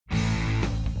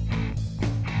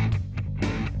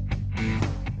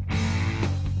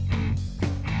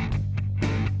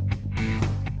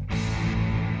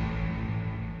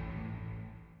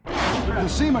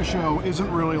SEMA show isn't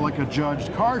really like a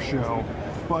judged car show,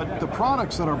 but the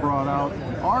products that are brought out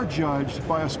are judged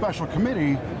by a special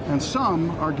committee, and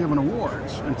some are given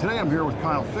awards. And today I'm here with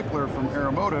Kyle Fickler from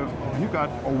Aeromotive, and you've got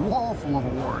a wall full of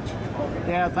awards.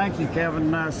 Yeah, thank you,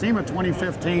 Kevin. SEMA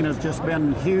 2015 has just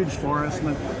been huge for us.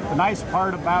 And the nice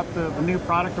part about the new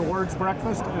product awards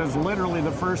breakfast is literally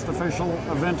the first official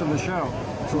event of the show.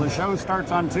 So the show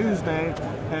starts on Tuesday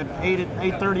at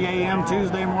 8:30 a.m.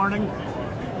 Tuesday morning.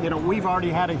 You know, we've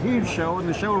already had a huge show, and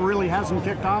the show really hasn't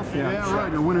kicked off yet. Yeah,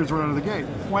 right. Your winner's right out of the gate.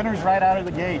 Winner's right out of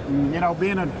the gate. And, you know,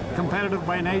 being a competitive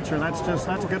by nature, that's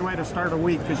a good way to start a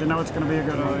week, because you know it's going to be a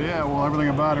good one. Yeah, well, everything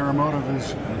about Aeromotive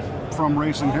is from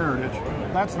racing heritage.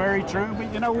 That's very true,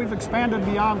 but you know, we've expanded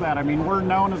beyond that. I mean, we're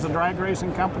known as a drag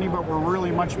racing company, but we're really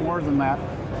much more than that.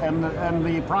 And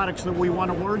the products that we won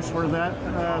awards for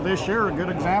that this year are a good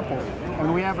example.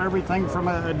 And we have everything from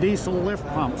a diesel lift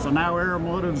pump, so now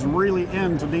Aeromotive's really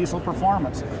into diesel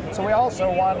performance. So we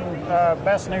also won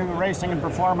Best New Racing and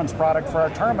Performance Product for our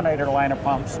Terminator line of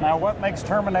pumps. Now what makes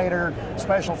Terminator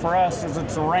special for us is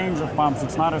it's a range of pumps.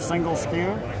 It's not a single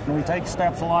SKU. And we take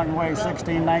steps along the way,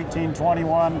 16, 19,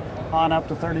 21, on up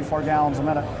to 34 gallons a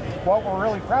minute. What we're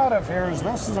really proud of here is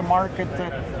this is a market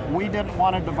that we didn't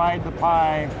want to divide the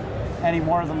pie any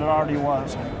more than it already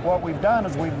was. What we've done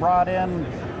is we've brought in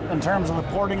terms of the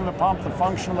porting of the pump, the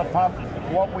function of the pump,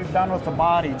 what we've done with the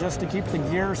body, just to keep the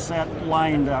gear set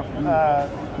lined up,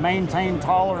 maintain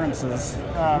tolerances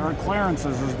or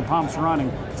clearances as the pump's running.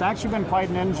 It's actually been quite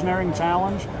an engineering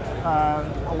challenge.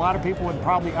 A lot of people would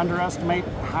probably underestimate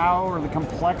how or the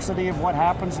complexity of what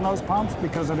happens in those pumps,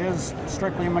 because it is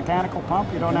strictly a mechanical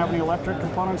pump. You don't have any electric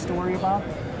components to worry about.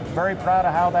 Very proud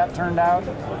of how that turned out,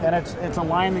 and it's a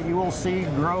line that you will see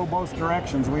grow both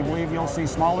directions. We believe you'll see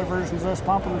smaller versions of this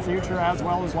pump in the future, as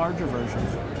well as larger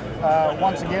versions.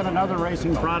 Once again, another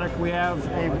racing product. We have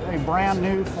a brand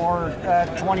new for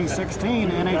 2016.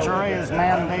 NHRA has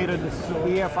mandated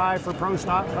EFI for pro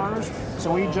stock cars,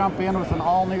 so we jump in with an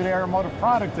all-new Aeromotive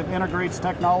product that integrates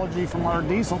technology from our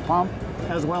diesel pump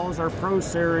as well as our Pro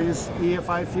Series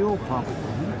EFI fuel pump.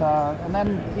 And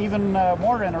then even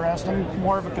more interesting,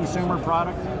 more of a consumer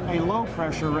product, a low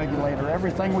pressure regulator.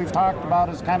 Everything we've talked about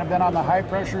has kind of been on the high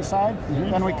pressure side.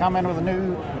 Then we come in with a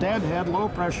new deadhead low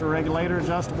pressure regulator,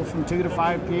 adjustable from 2 to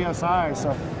 5 PSI.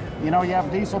 So, you know, you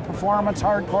have diesel performance,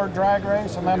 hardcore drag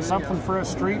race, and then something for a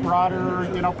street rodder,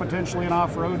 or, you know, potentially an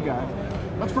off-road guy.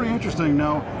 That's pretty interesting.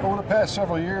 Now, over the past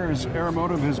several years,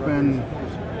 Aeromotive has been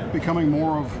becoming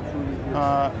more of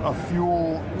a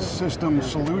fuel system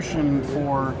solution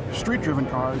for street-driven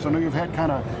cars. I know you've had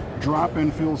kind of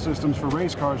drop-in fuel systems for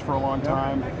race cars for a long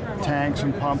time, tanks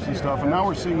and pumps and stuff, and now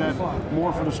we're seeing that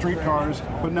more for the street cars,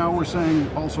 but now we're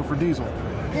saying also for diesel.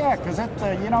 Yeah, because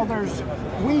you know,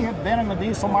 we had been in the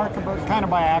diesel market, but kind of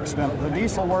by accident. The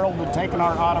diesel world had taken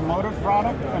our automotive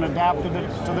product and adapted it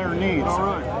to their needs. All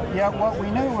right. Yet what we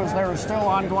knew was there were still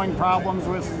ongoing problems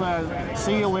with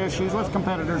seal issues, with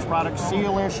competitors' products,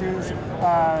 seal issues,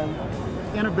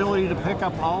 inability to pick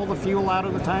up all the fuel out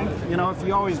of the tank. You know, if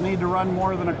you always need to run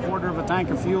more than a quarter of a tank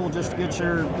of fuel just to get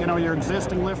your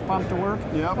existing lift pump to work,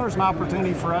 there's an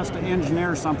opportunity for us to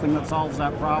engineer something that solves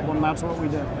that problem. That's what we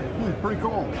did. Pretty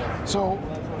cool. So,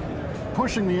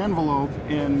 pushing the envelope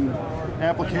in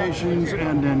applications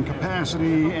and in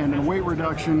capacity and in weight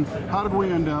reduction, how did we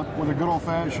end up with a good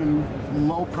old-fashioned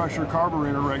low-pressure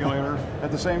carburetor regulator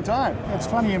at the same time? It's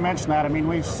funny you mention that. I mean,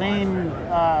 we've seen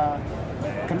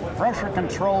pressure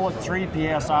control at 3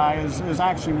 PSI is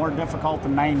actually more difficult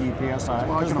than 90 PSI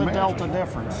because the delta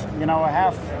difference. You know, a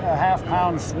half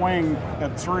pound swing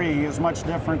at 3 is much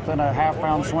different than a half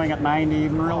pound swing at 90,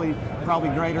 even really probably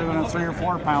greater than a 3 or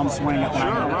 4 pound swing at 90.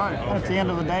 Sure, right. And at the end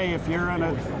of the day, if you're in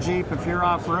a Jeep, if you're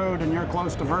off-road and you're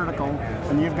close to vertical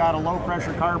and you've got a low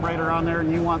pressure carburetor on there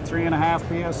and you want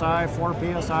 3.5 PSI, 4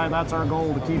 PSI, that's our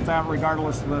goal, to keep that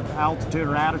regardless of the altitude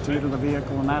or attitude of the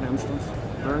vehicle in that instance.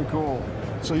 Very cool.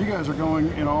 So you guys are going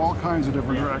in all kinds of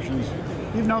different directions.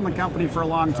 You've known the company for a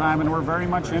long time, and we're very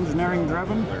much engineering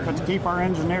driven, but to keep our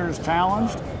engineers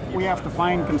challenged, we have to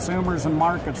find consumers and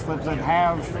markets that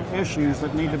have issues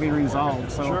that need to be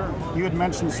resolved. So sure. You had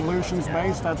mentioned solutions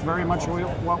based, that's very much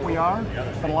what we are,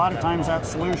 but a lot of times that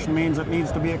solution means it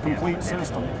needs to be a complete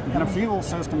system. And a fuel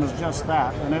system is just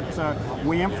that, and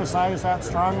we emphasize that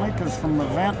strongly because from the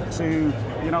vent to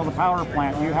the power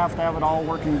plant, you have to have it all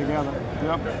working together.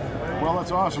 Yep. Well,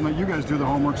 that's awesome that you guys do the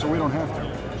homework so we don't have to.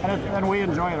 And we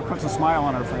enjoy it. It puts a smile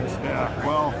on our face. Yeah,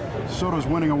 well, so does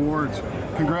winning awards.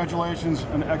 Congratulations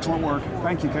and excellent work.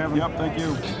 Thank you, Kevin. Yep, thank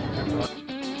you.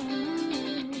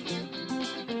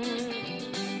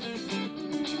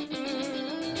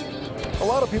 A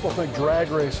lot of people think drag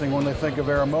racing when they think of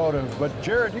Aeromotive, but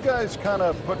Jared, you guys kind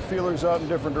of put feelers out in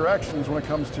different directions when it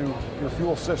comes to your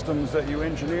fuel systems that you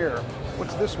engineer.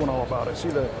 What's this one all about? I see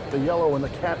the yellow and the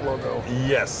cat logo.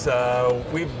 Yes,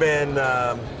 we've been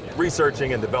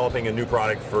researching and developing a new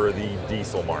product for the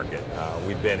diesel market.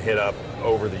 We've been hit up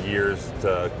over the years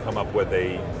to come up with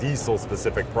a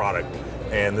diesel-specific product,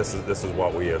 and this is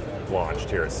what we have launched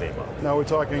here at SEMA. Now we're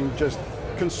talking just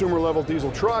consumer-level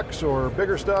diesel trucks or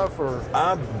bigger stuff, or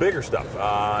bigger stuff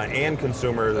and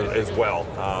consumer as well.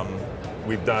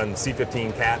 We've done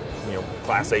C15 cat,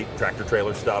 Class 8 tractor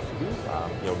trailer stuff,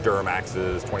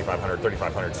 Duramaxes, 2500,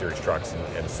 3500 series trucks,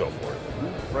 and so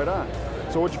forth. Right on.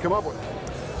 So what'd you come up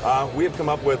with? We have come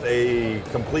up with a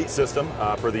complete system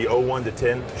for the 01 to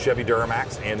 10 Chevy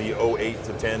Duramax and the 08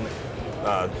 to 10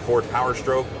 Ford Power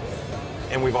Stroke.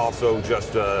 And we've also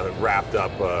just wrapped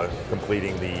up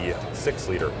completing the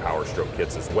 6-liter Power Stroke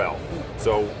kits as well.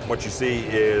 So what you see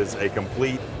is a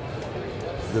complete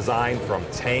design from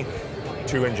tank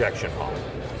to injection pump.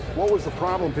 What was the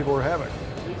problem people were having?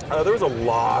 There was a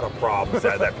lot of problems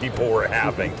that people were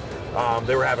having.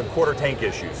 They were having quarter tank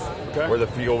issues, where the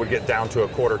fuel would get down to a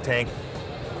quarter tank.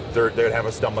 They'd have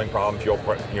a stumbling problem,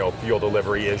 fuel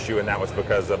delivery issue, and that was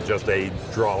because of just a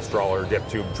draw straw or dip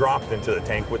tube dropped into the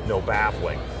tank with no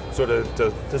baffling. So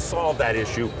to solve that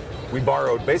issue, we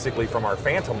borrowed basically from our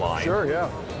Phantom line. Sure, yeah.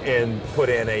 And put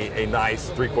in a nice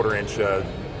 3/4 inch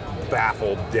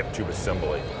baffled dip tube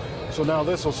assembly. So now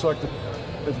this will suck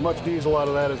as much diesel out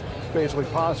of that as basically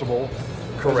possible.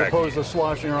 Correct. As opposed to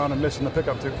sloshing around and missing the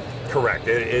pickup tube. Correct.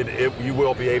 You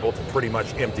will be able to pretty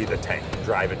much empty the tank,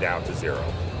 drive it down to zero.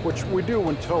 Which we do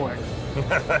when towing.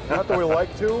 Not that we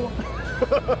like to,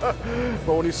 but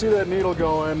when you see that needle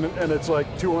going and it's like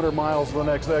 200 miles to the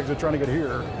next exit trying to get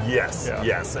here. Yes,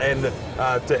 yes. And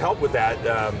to help with that,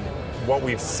 what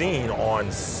we've seen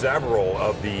on several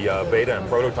of the beta and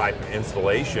prototype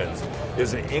installations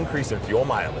is an increase in fuel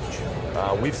mileage.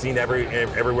 We've seen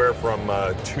everywhere from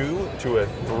 2 to a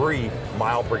 3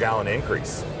 mile per gallon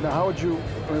increase. Now,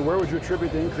 where would you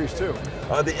attribute the increase to?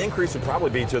 The increase would probably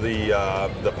be to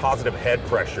the positive head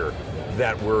pressure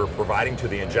that we're providing to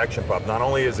the injection pump. Not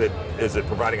only is it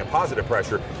providing a positive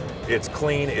pressure, it's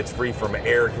clean, it's free from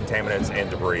air contaminants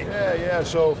and debris. Yeah.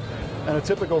 So, in a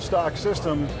typical stock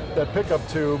system, that pickup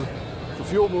tube, the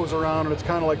fuel moves around and it's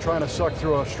kind of like trying to suck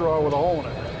through a straw with a hole in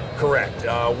it. Correct.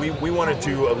 We wanted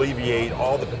to alleviate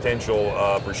all the potential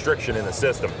restriction in the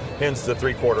system, hence the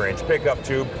 3/4 inch pickup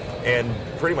tube, and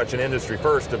pretty much an industry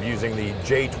first of using the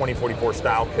J2044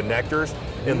 style connectors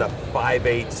in the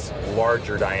 5/8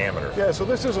 larger diameter. Yeah, so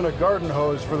this isn't a garden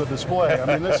hose for the display. I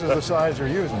mean, this is the size you're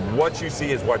using. What you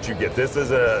see is what you get. This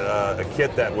is a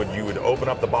kit that you would open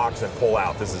up the box and pull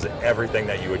out. This is everything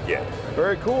that you would get.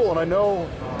 Very cool, and I know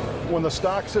when the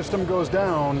stock system goes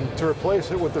down, to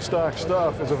replace it with the stock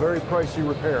stuff is a very pricey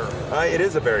repair. It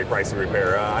is a very pricey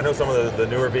repair. I know some of the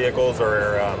newer vehicles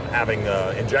are having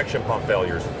injection pump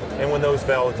failures, and when those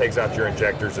fail, it takes out your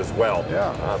injectors as well.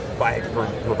 Yeah. By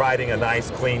providing a nice,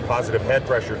 clean, positive head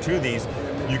pressure to these,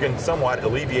 you can somewhat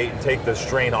alleviate and take the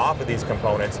strain off of these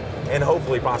components and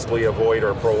hopefully possibly avoid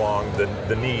or prolong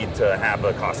the need to have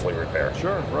a costly repair.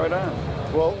 Sure, right on.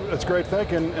 Well, it's great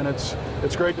thinking, and it's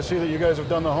great to see that you guys have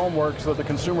done the homework so that the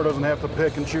consumer doesn't have to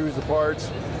pick and choose the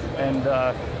parts and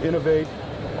innovate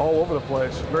all over the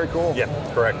place. Very cool. Yeah,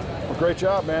 correct. Well, great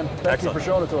job, man. Thank you for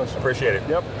showing it to us. Appreciate it.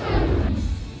 Yep.